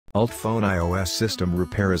UltFone iOS System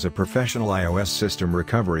Repair is a professional iOS system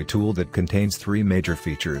recovery tool that contains three major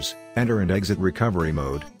features: enter and exit recovery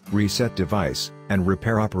mode, reset device, and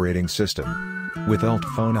repair operating system. With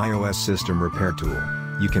UltFone iOS System Repair Tool,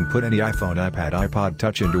 you can put any iPhone, iPad, iPod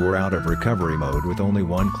Touch into or out of recovery mode with only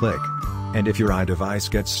one click. And if your iDevice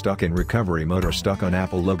gets stuck in recovery mode or stuck on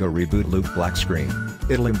Apple logo reboot loop black screen,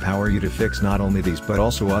 it'll empower you to fix not only these but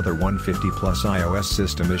also other 150 plus iOS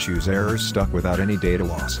system issues: errors, stuck without any data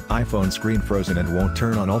loss, iPhone screen frozen and won't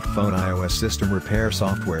turn on. UltFone iOS System Repair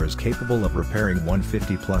software is capable of repairing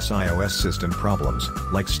 150 plus iOS system problems,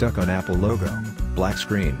 like stuck on Apple logo, black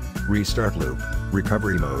screen, restart loop,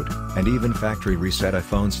 recovery mode, and even factory reset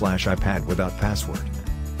iPhone/iPad without password.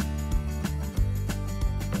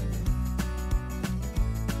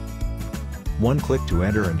 One click to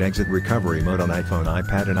enter and exit recovery mode on iPhone,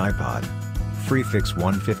 iPad and iPod. Free fix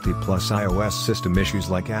 150 plus iOS system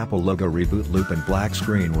issues like Apple logo reboot loop and black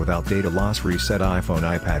screen without data loss. Reset iPhone,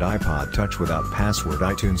 iPad, iPod Touch without password.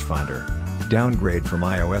 iTunes Finder. Downgrade from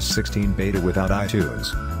iOS 16 beta without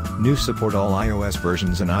iTunes. New support all iOS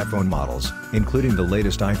versions and iPhone models, including the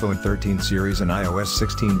latest iPhone 13 series and iOS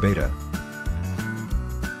 16 beta.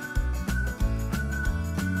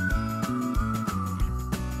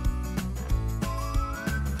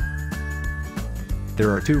 There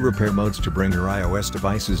are two repair modes to bring your iOS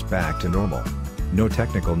devices back to normal. No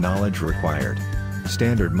technical knowledge required.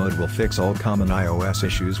 Standard mode will fix all common iOS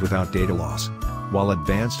issues without data loss, while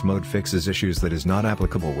advanced mode fixes issues that is not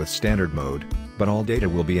applicable with standard mode, but all data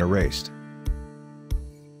will be erased.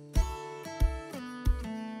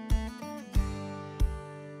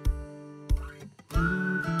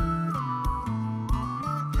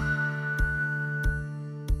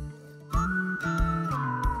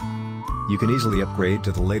 You can easily upgrade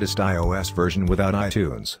to the latest iOS version without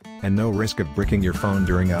iTunes, and no risk of bricking your phone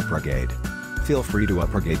during upgrade. Feel free to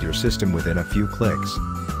upgrade your system within a few clicks.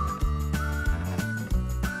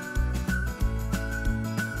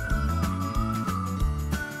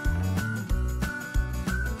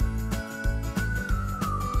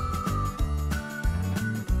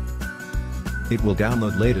 It will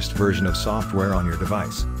download latest version of software on your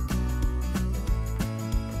device.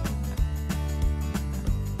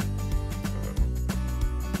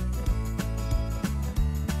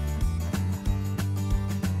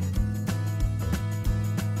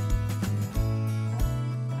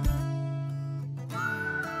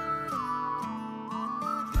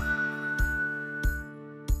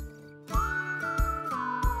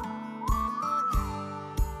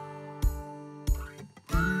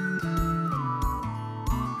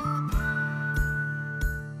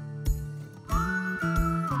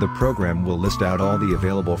 The program will list out all the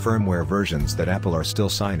available firmware versions that Apple are still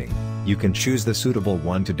signing. You can choose the suitable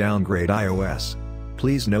one to downgrade iOS.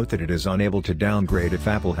 Please note that it is unable to downgrade if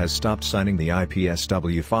Apple has stopped signing the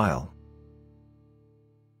IPSW file.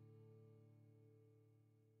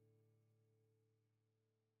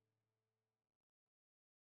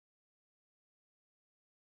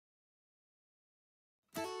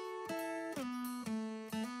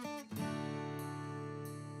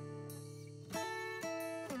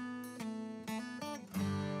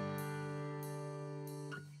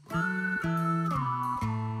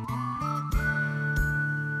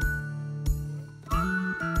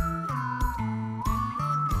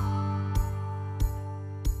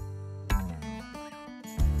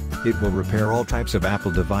 It will repair all types of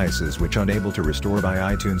Apple devices which unable to restore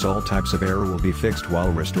by iTunes. All types of error will be fixed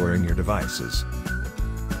while restoring your devices.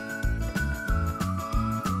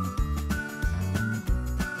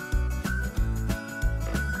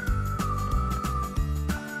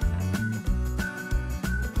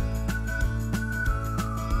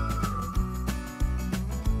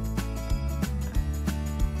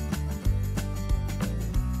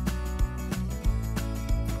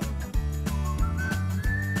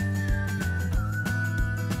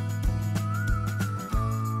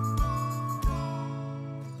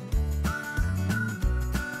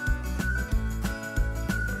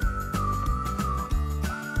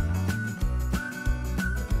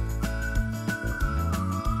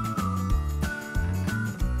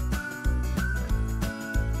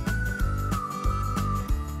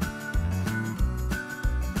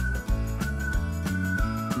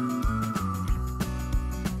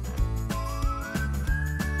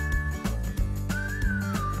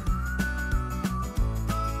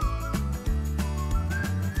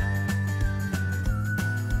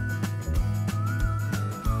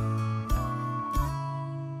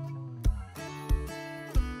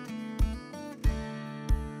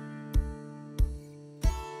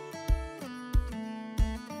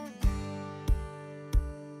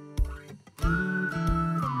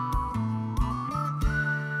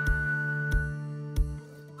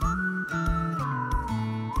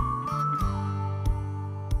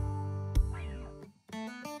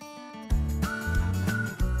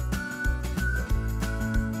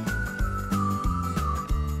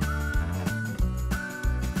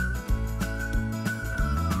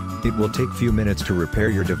 It will take few minutes to repair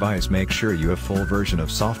your device. Make sure you have full version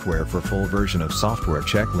of software. For full version of software,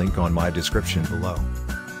 check link on my description below.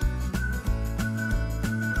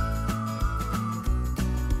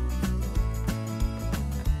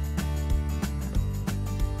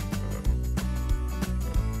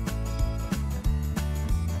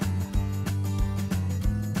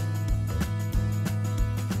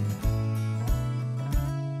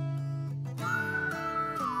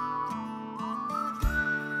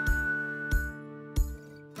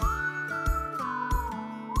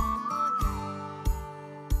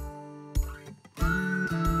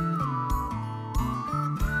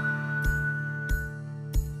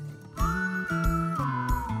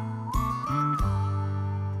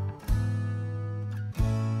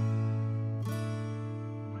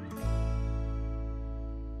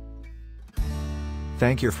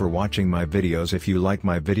 Thank you for watching my videos. If you like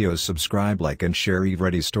my videos, subscribe, like and share.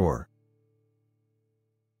 Ready Store.